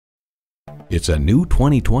It's a new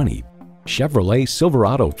 2020 Chevrolet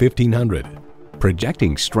Silverado 1500.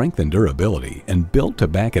 Projecting strength and durability and built to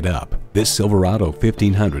back it up, this Silverado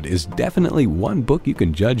 1500 is definitely one book you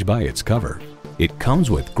can judge by its cover. It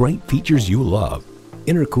comes with great features you love: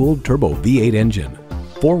 intercooled turbo V8 engine,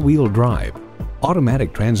 four-wheel drive,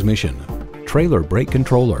 automatic transmission, trailer brake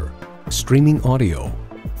controller, streaming audio,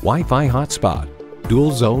 Wi-Fi hotspot,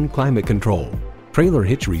 dual zone climate control, trailer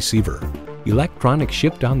hitch receiver, electronic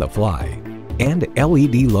shift on the fly, and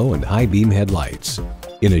LED low and high beam headlights.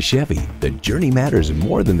 In a Chevy, the journey matters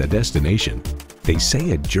more than the destination. They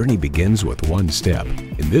say a journey begins with one step.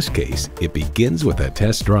 In this case, it begins with a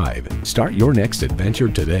test drive. Start your next adventure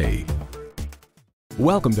today.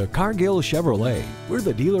 Welcome to Cargill Chevrolet. We're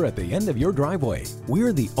the dealer at the end of your driveway.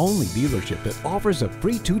 We're the only dealership that offers a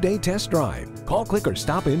free 2-day test drive. Call, click, or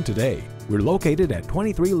stop in today. We're located at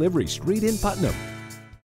 23 Livery Street in Putnam.